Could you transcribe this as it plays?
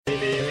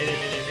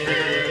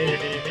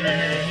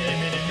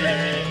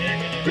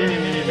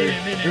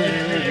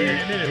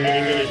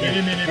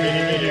Hey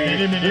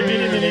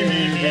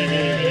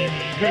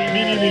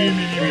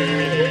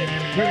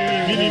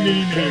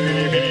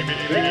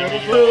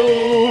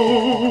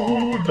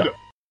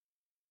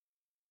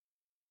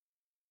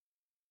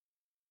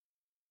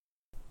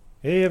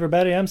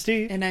everybody, I'm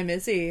Steve. And I'm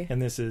Izzy.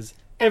 And this is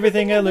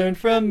Everything I Learned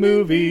from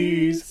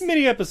Movies.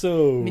 Mini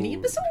episode.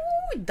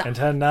 And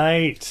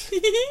tonight,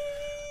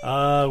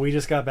 we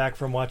just got back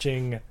from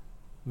watching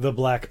The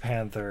Black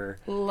Panther.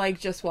 Like,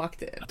 just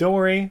walked in. Don't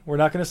worry, we're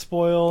not going to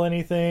spoil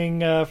anything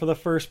for the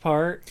first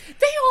part.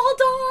 They all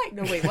died!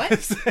 No, wait, what?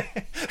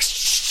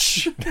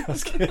 Shh! No, I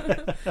was kidding.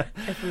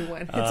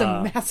 Everyone. It's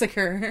a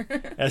massacre.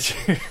 As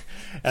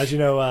you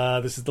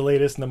know, this is the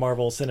latest in the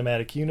Marvel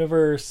Cinematic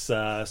Universe,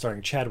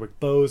 starring Chadwick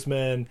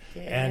Boseman,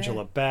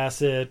 Angela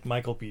Bassett,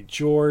 Michael B.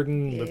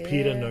 Jordan,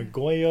 Lupita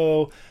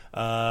Nyong'o,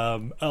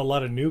 a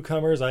lot of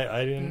newcomers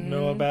I didn't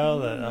know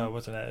about.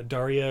 What's that?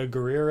 Daria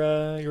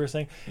Gurira, you were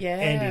saying? Yeah.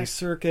 Andy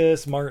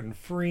Serkis, Martin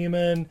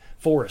Freeman,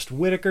 Forrest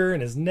Whitaker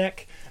and his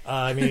neck.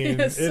 I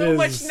mean, so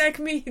much neck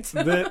meat.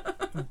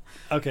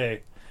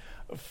 Okay.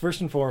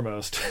 First and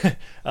foremost,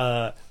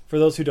 for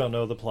those who don't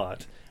know the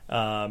plot,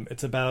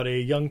 it's about a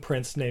young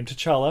prince named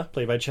T'Challa,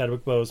 played by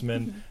Chadwick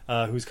Boseman,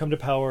 who's come to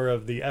power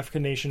of the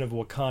African nation of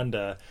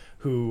Wakanda,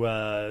 who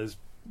is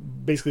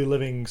basically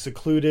living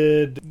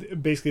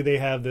secluded. Basically, they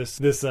have this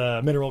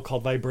mineral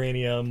called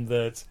vibranium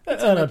that's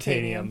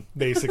unobtainium,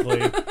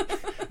 basically.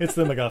 It's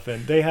the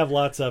MacGuffin. They have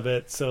lots of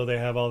it, so they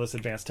have all this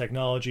advanced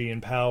technology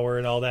and power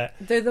and all that.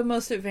 They're the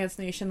most advanced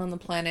nation on the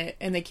planet,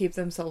 and they keep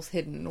themselves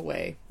hidden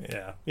away.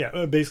 Yeah.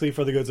 Basically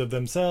for the goods of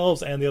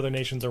themselves and the other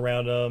nations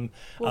around them.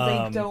 Well,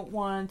 they don't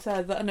want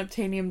the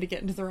unobtainium to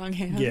get into the wrong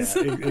hands. Yeah,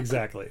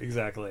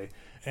 exactly.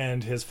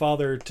 And his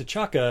father,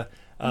 T'Chaka,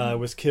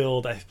 was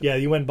killed.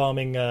 UN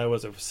bombing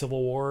was a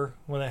Civil War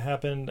when that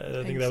happened.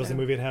 I think that was the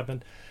movie it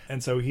happened.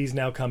 And so he's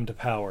now come to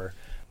power.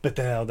 But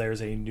now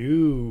there's a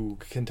new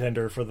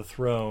contender for the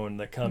throne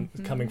that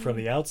coming from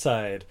the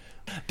outside.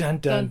 Dun,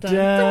 dun, dun,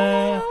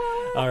 dun.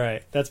 All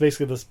right, that's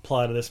basically the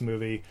plot of this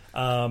movie.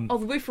 All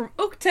the way from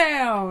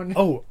Oaktown.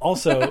 Oh,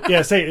 also,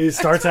 it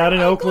starts out in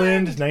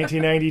Oakland,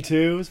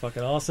 1992. It's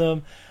fucking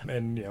awesome.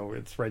 And,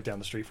 it's right down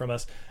the street from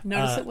us.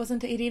 Notice it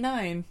wasn't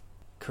 89.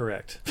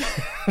 Correct.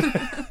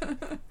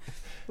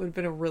 Would have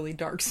been a really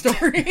dark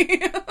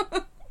story.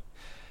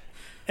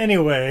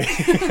 Anyway.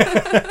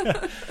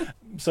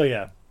 So,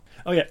 yeah.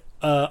 Oh, yeah.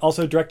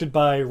 Also directed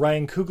by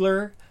Ryan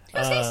Coogler.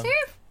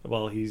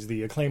 Well, he's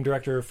the acclaimed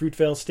director of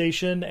Fruitvale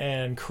Station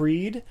and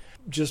Creed.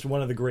 Just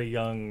one of the great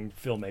young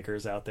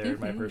filmmakers out there, in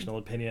my personal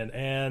opinion.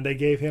 And they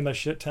gave him a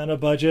shit ton of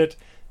budget.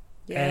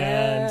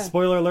 Yeah. And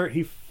spoiler alert,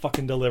 he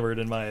fucking delivered,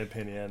 in my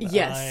opinion.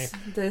 Yes.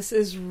 This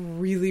is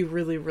really,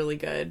 really, really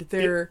good.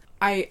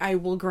 I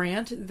will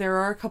grant, there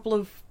are a couple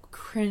of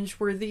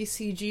cringeworthy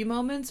CG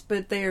moments,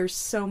 but they are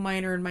so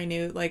minor and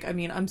minute. Like, I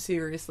mean, I'm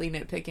seriously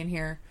nitpicking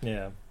here.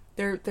 Yeah.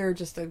 They're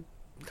just a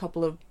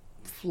couple of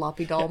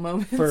floppy doll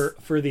moments.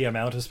 For the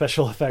amount of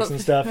special effects and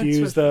stuff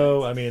used,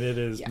 though, I mean, it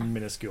is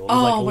minuscule. It's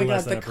my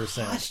less god, than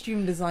 1%.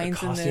 Costume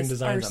designs in this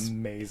design's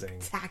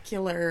amazing.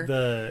 Spectacular.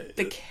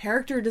 The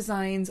character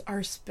designs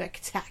are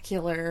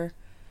spectacular.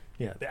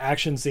 Yeah, the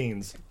action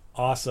scenes,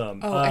 awesome.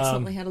 Oh,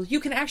 excellently handled. You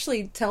can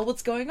actually tell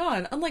what's going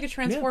on, unlike a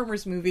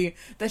Transformers movie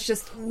that's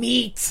just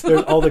meat.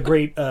 There's all the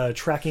great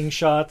tracking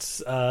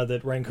shots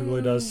that Ryan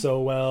Coogler does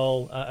so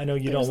well. I know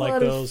you don't like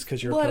those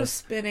because you're a lot of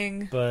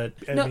spinning, but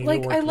I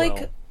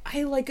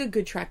like a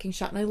good tracking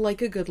shot and I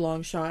like a good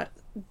long shot.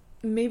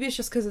 Maybe it's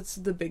just because it's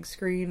the big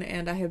screen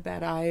and I have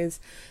bad eyes.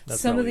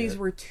 Some of these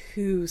were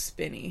too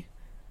spinny.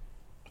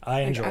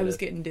 I enjoyed it. I was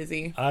getting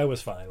dizzy. I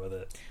was fine with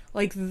it.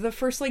 Like, the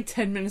first,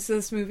 10 minutes of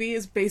this movie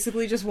is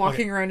basically just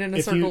walking around in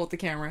a circle with the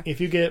camera. If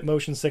you get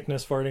motion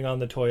sickness farting on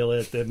the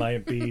toilet, that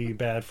might be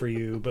bad for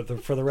you.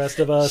 But for the rest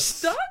of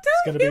us, it's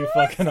going to be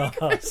fucking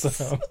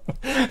awesome.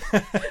 I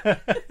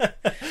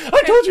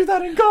told you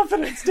that in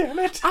confidence, damn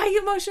it! I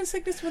get motion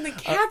sickness when the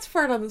cats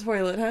fart on the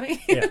toilet, honey.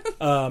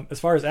 Yeah. As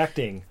far as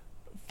acting,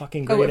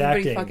 fucking great everybody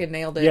acting. Fucking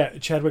nailed it. Yeah,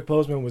 Chadwick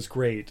Boseman was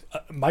great.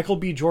 Michael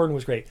B. Jordan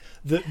was great.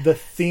 The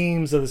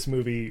themes of this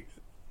movie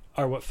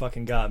are what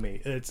fucking got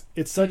me. It's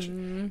such.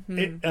 Towards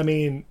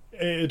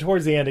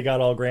the end, it got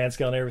all grand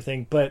scale and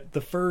everything, but the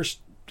first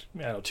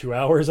 2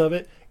 hours of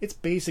it, it's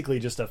basically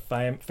just a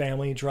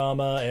family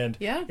drama, and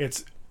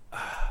it's.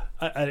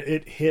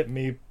 It hit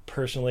me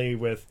personally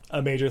with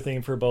a major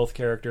theme for both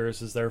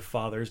characters is their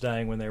fathers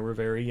dying when they were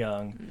very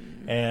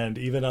young, and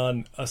even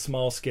on a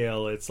small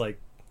scale, it's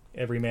like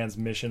every man's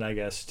mission, I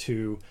guess,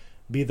 to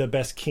be the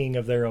best king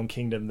of their own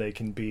kingdom they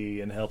can be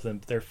and help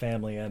their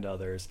family and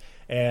others.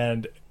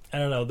 And I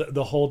don't know,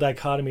 the whole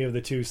dichotomy of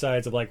the two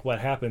sides of what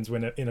happens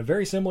when in a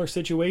very similar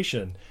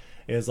situation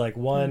is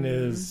one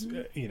is,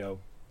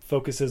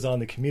 focuses on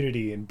the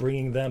community and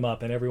bringing them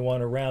up and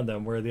everyone around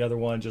them, where the other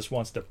one just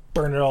wants to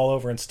burn it all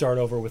over and start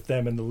over with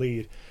them in the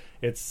lead.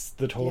 It's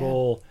the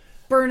total...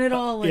 Burn it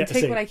all and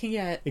take what I can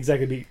get.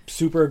 Exactly. Be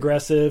super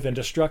aggressive and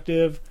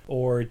destructive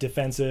or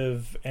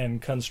defensive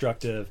and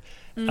constructive.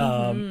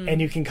 And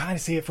you can kind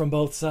of see it from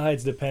both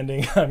sides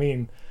depending. I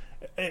mean,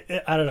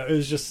 I don't know. It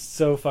was just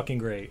so fucking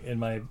great in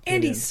my opinion.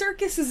 Andy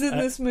Serkis is in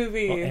this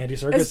movie. Well, Andy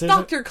Serkis as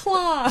Dr.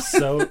 Claw.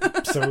 So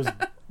is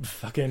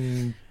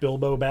fucking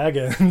Bilbo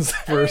Baggins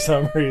for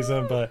some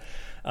reason. But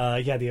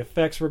yeah, the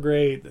effects were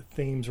great. The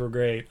themes were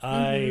great.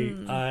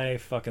 I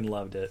fucking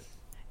loved it.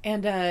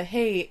 And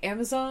hey,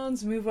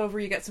 Amazons, move over.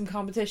 You got some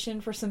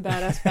competition for some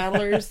badass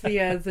battlers.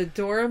 The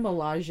Dora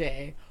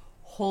Milaje.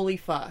 Holy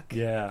fuck.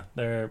 Yeah,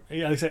 like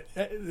I said,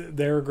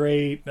 they're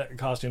great.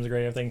 Costumes are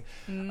great. Everything.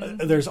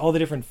 There's all the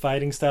different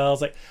fighting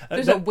styles. Like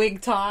there's a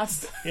wig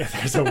toss. Yeah,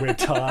 there's a wig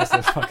toss.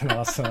 That's fucking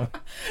awesome.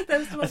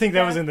 I think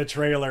that was in the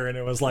trailer, and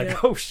it was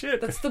like, oh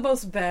shit. That's the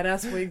most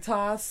badass wig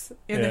toss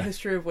in the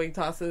history of wig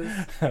tosses.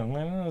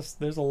 Well,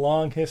 there's a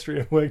long history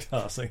of wig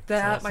tossing.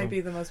 That awesome. Might be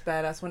the most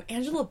badass one.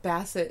 Angela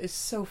Bassett is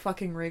so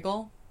fucking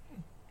regal.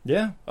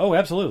 Yeah. Oh,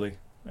 absolutely.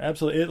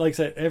 Absolutely. Like I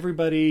said,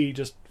 everybody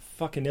just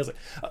fucking nails it.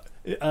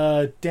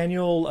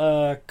 Daniel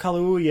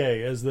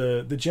Kaluuya as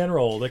the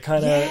general. The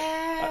kind of,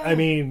 I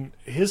mean,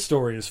 his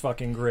story is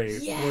fucking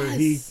great. Yes. Where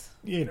he,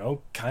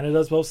 kind of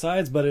does both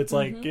sides, but it's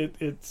like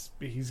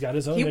he's got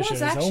his own mission,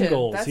 his own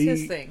goals. That's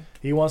his thing.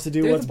 He wants to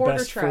do what's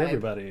best for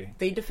everybody.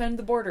 They defend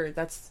the border.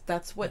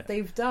 That's what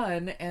they've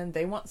done, and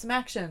they want some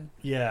action.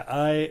 Yeah,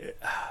 I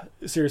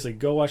seriously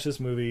go watch this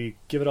movie.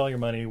 Give it all your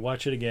money.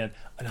 Watch it again.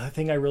 Another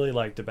thing I really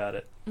liked about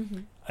it.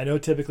 I know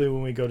typically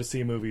when we go to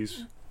see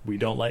movies, we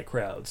don't like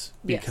crowds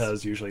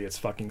because usually it's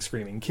fucking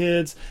screaming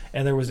kids,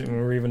 and we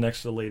were even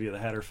next to the lady that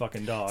had her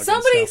fucking dog.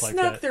 Somebody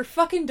snuck their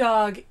fucking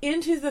dog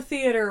into the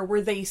theater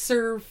where they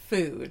serve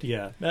food.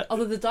 Yeah.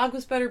 Although the dog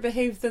was better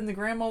behaved than the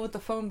grandma with the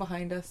phone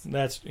behind us.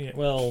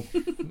 Well.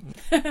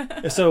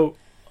 So,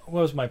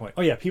 what was my point?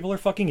 Oh yeah, people are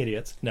fucking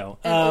idiots. No.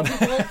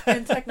 People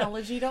and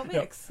technology don't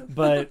mix. No,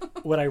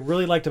 but what I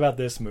really liked about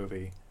this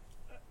movie,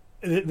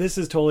 this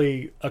is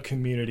totally a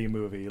community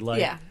movie.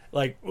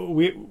 Like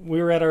we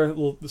were at our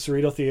little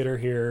Cerrito Theater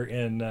here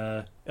in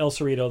El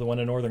Cerrito, the one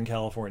in Northern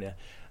California.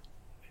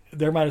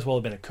 There might as well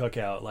have been a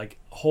cookout. Like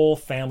whole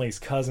families,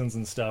 cousins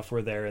and stuff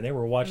were there, and they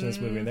were watching this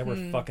movie, and they were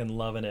fucking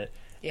loving it.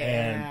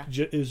 Yeah. And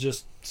it was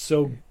just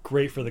so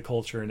great for the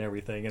culture and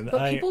everything. And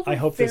but people were I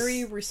hope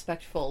very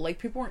respectful. Like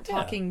people weren't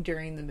talking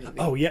during the movie.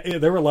 Oh yeah,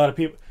 there were a lot of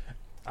people.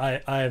 I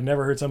have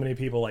never heard so many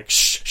people like,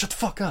 shh, shut the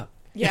fuck up.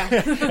 Yeah.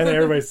 And then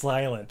everybody's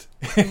silent.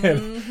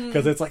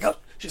 Because it's like, oh,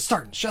 she's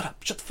starting. Shut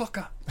up. Shut the fuck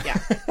up. Yeah.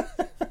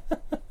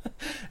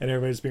 And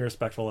everybody's being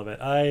respectful of it.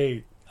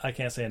 I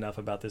can't say enough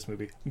about this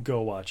movie.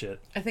 Go watch it.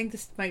 I think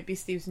this might be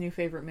Steve's new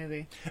favorite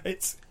movie.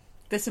 It's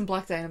this and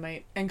Black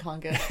Dynamite and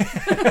Conga.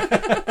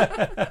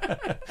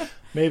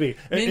 Maybe.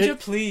 Ninja,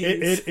 please.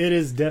 It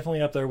is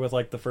definitely up there with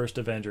like the first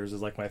Avengers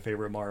is like my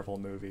favorite Marvel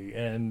movie.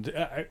 And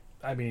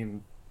I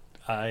mean,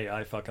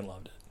 I fucking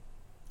loved it.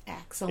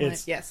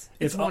 Excellent.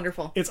 It's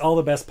wonderful. It's all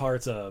the best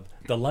parts of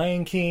The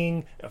Lion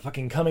King,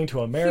 fucking Coming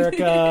to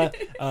America,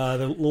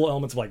 the little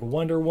elements of like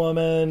Wonder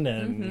Woman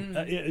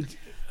and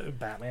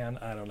Batman.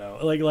 I don't know,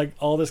 like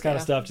all this kind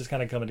of stuff just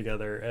kind of coming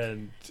together.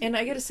 And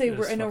I gotta say,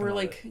 I know we're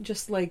like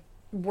just like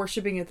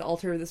worshiping at the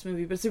altar of this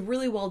movie, but it's a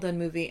really well done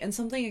movie and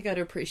something I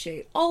gotta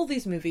appreciate. All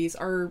these movies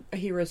are a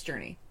hero's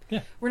journey.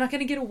 Yeah, we're not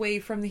gonna get away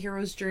from the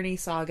hero's journey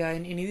saga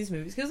in any of these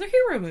movies because they're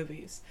hero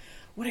movies.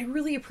 What I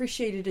really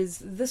appreciated is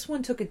this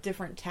one took a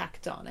different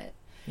tact on it.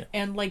 Yeah.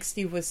 And like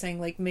Steve was saying,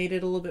 like made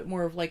it a little bit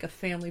more of like a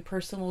family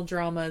personal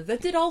drama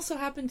that did also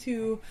happen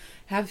to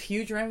have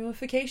huge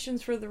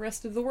ramifications for the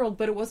rest of the world.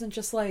 But it wasn't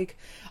just like,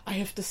 I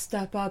have to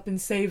step up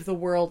and save the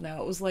world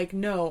now. It was like,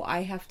 no,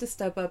 I have to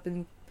step up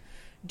and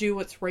do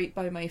what's right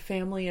by my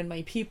family and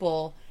my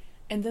people.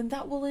 And then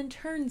that will in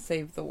turn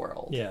save the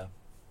world. Yeah.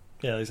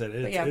 Yeah, like I said,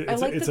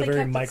 it's a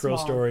very micro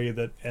story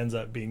that ends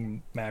up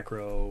being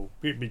macro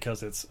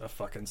because it's a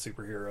fucking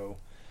superhero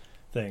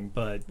thing.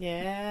 But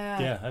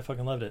yeah, I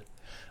fucking loved it.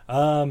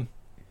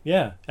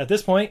 Yeah, at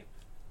this point,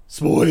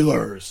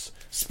 spoilers.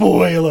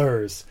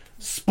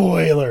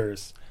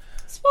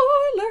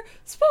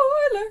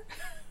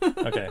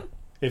 Okay,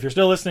 if you're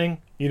still listening,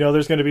 you know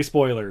there's going to be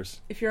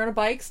spoilers. If you're on a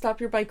bike, stop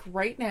your bike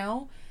right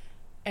now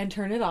and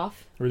turn it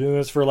off. We're doing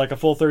this for like a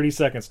full 30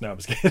 seconds. No, I'm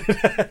just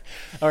kidding.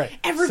 All right.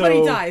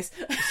 Everybody dies.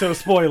 So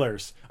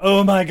spoilers.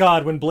 Oh my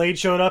god, when Blade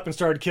showed up and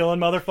started killing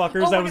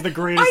motherfuckers, that was the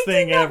greatest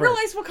thing ever. I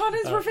did not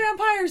realize Wakandans were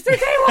vampires. They're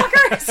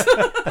daywalkers.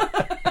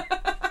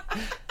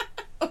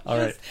 All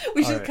right.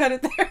 We should cut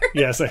it there.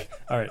 Yes. All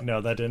right.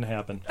 No, that didn't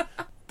happen.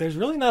 There's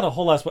really not a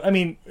whole lot. I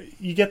mean,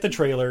 you get the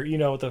trailer. You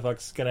know what the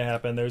fuck's going to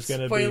happen. There's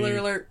going to be... Spoiler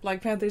alert.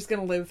 Black Panther's going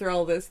to live through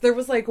all this. There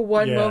was like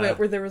one moment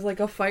where there was like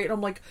a fight. And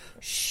I'm like,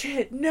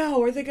 shit,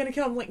 no. Are they going to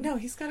kill him? I'm like, no,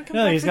 he's got to come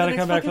back. No, he's got to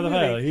come back for the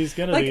fight. He's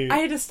going to like, be... I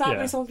had to stop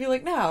myself and be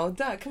like, no,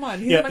 duh, come on.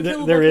 He's an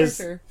unkillable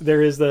character.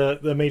 There is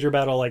the major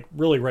battle, like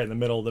really right in the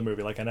middle of the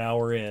movie, like an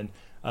hour in.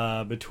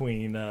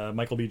 Between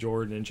Michael B.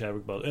 Jordan and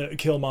Chadwick Boseman,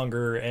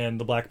 Killmonger and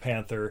the Black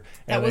Panther.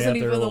 And that wasn't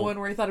even the one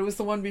where I thought it was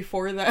the one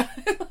before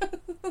that.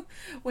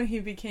 When he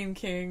became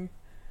king.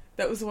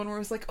 That was the one where I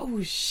was like,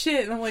 oh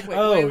shit, and I'm like, wait,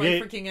 why am I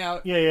freaking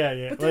out?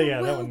 Yeah. But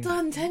they're well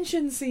done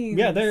tension scenes.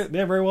 Yeah, they're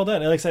very well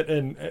done. And like I said,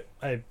 and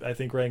I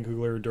think Ryan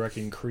Coogler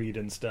directing Creed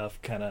and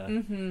stuff kind of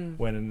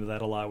went into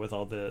that a lot with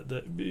all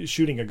the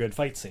shooting a good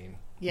fight scene,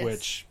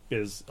 which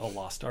is a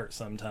lost art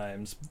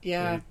sometimes.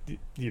 Yeah,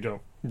 you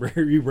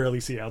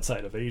rarely see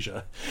outside of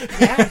Asia.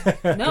 Yeah,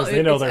 no,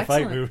 they know their excellent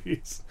fight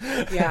movies.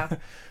 Yeah.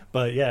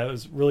 But yeah, it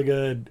was really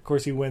good. Of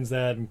course, he wins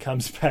that and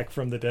comes back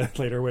from the dead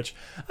later, which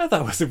I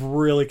thought was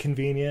really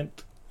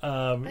convenient. You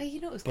know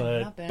it was going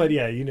to happen. But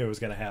yeah, you knew it was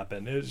going to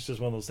happen. It was just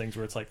one of those things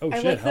where it's like, oh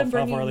shit, like how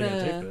far are they going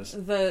to take this?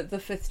 The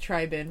fifth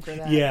tribe in for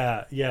that.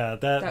 Yeah,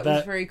 that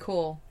was very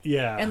cool.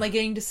 Yeah, and like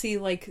getting to see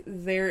like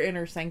their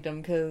inner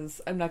sanctum,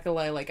 because I'm not gonna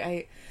lie,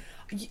 like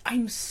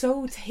I'm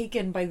so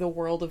taken by the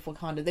world of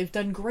Wakanda. They've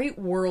done great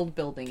world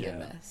building in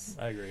this.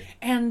 I agree.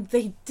 And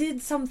they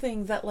did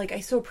something that like I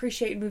so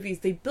appreciate in movies.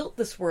 They built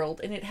this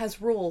world and it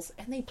has rules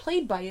and they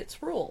played by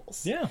its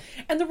rules. Yeah.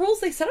 And the rules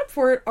they set up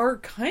for it are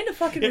kind of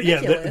fucking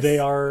ridiculous. Yeah, they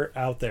are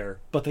out there,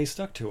 but they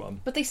stuck to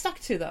them.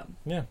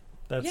 Yeah.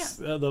 That's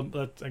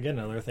that's again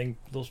another thing.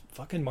 Those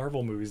fucking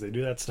Marvel movies, they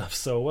do that stuff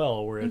so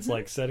well, where it's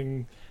like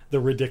setting the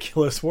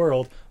ridiculous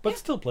world, but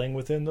still playing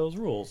within those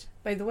rules.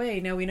 By the way,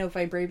 now we know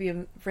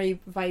vibranium's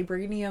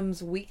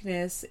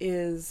weakness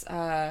is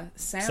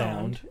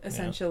sound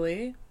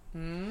essentially.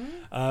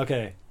 Yeah.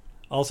 Okay.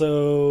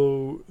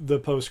 Also, the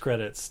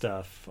post-credits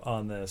stuff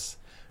on this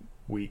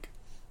week.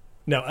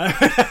 No,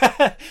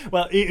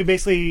 well, it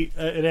basically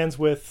it ends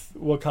with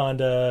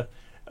Wakanda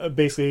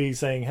basically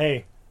saying,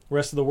 "Hey,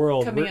 rest of the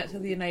world coming out to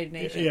the United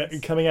Nations." Yeah,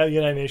 coming out to the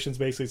United Nations,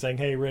 basically saying,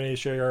 "Hey, we're going to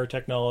share our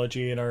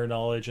technology and our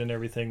knowledge and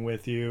everything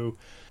with you."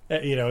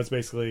 You know, it's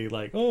basically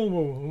like, "Oh,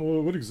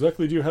 well, what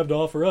exactly do you have to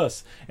offer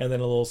us?" And then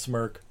a little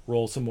smirk,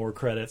 roll some more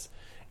credits,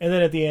 and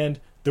then at the end,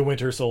 the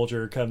Winter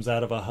Soldier comes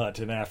out of a hut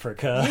in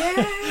Africa.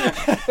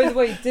 Yeah. By the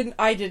way,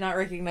 I did not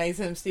recognize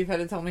him. Steve had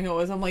to tell me who it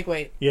was. I'm like,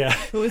 wait. Yeah.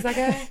 Who was that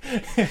guy?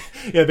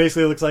 Yeah,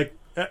 basically it looks like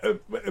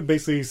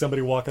basically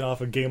somebody walking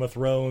off of Game of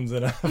Thrones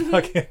and a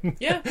fucking...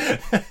 Yeah.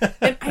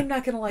 And I'm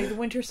not going to lie, the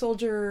Winter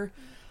Soldier,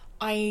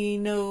 I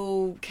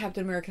know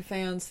Captain America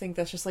fans think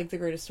that's just like the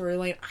greatest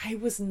storyline. I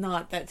was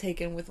not that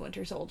taken with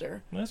Winter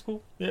Soldier. That's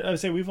cool. Yeah, I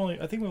would say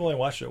I think we've only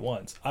watched it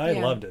once. I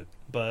loved it,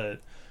 but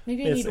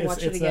maybe I need to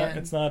watch it again.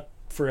 It's not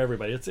for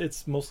everybody.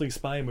 It's mostly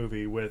spy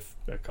movie with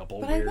a couple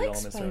weird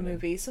elements. But I like spy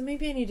movies, so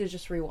maybe I need to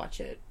just rewatch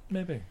it.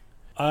 Maybe.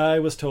 I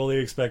was totally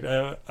expecting...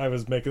 I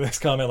was making this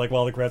comment like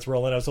while the credits were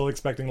rolling. I was totally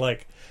expecting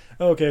like,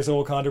 okay,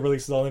 so Wakanda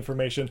releases all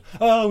information.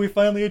 Oh, we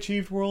finally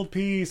achieved world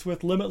peace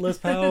with limitless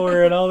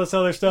power and all this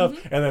other stuff.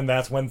 And then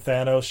that's when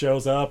Thanos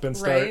shows up and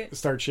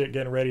start shit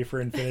getting ready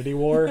for Infinity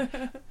War.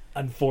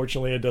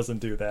 Unfortunately, it doesn't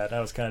do that. I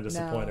was kind of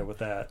disappointed with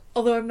that.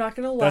 Although I'm not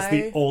going to lie, that's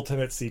the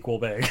ultimate sequel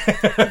bag.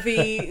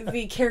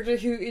 the character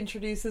who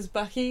introduces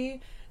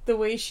Bucky, the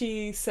way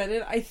she said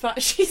it, I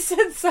thought she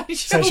said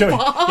Sideshow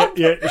Bob.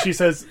 Yeah, she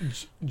says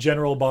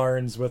General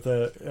Barnes with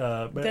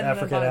a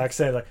African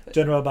accent, like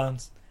General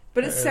Barnes.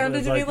 But it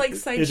sounded to me like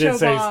Sideshow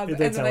Bob, and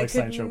then I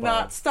could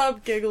not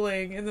stop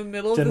giggling in the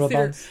middle of the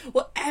theater.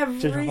 Well,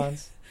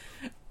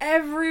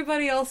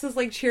 everybody else is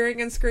like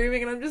cheering and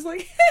screaming, and I'm just like,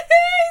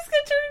 he's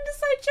gonna turn into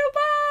Sideshow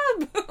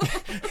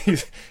Bob.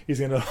 he's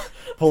gonna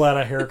pull out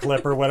a hair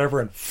clip or whatever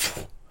and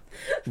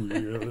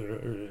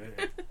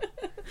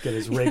get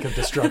his rake of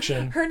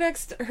destruction. Her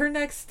next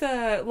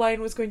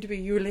line was going to be,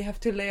 "You really have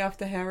to lay off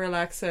the hair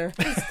relaxer.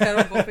 It's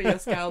terrible for your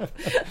scalp."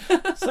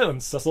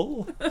 Silence,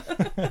 Cecil.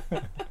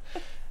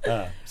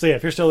 So yeah,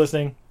 if you're still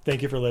listening,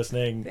 thank you for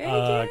listening.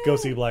 Go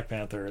see Black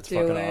Panther. It's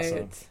fucking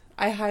awesome.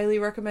 I highly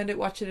recommend it.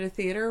 Watch it at a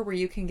theater where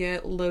you can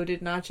get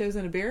loaded nachos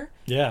and a beer.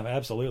 Yeah,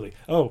 absolutely.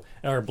 Oh,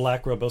 our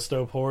Black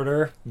Robusto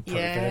porter. Perfect.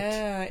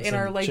 Yeah, in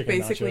our like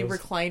basically nachos.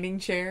 Reclining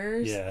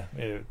chairs. Yeah,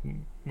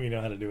 we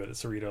know how to do it at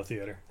Cerrito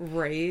Theater.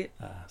 Right.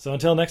 So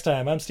until next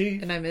time, I'm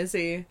Steve. And I'm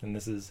Izzy. And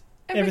this is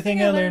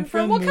Everything I Learned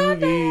from Wakanda.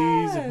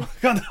 Movies.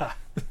 Wakanda.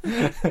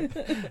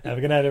 Have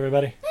a good night,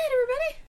 everybody. Later.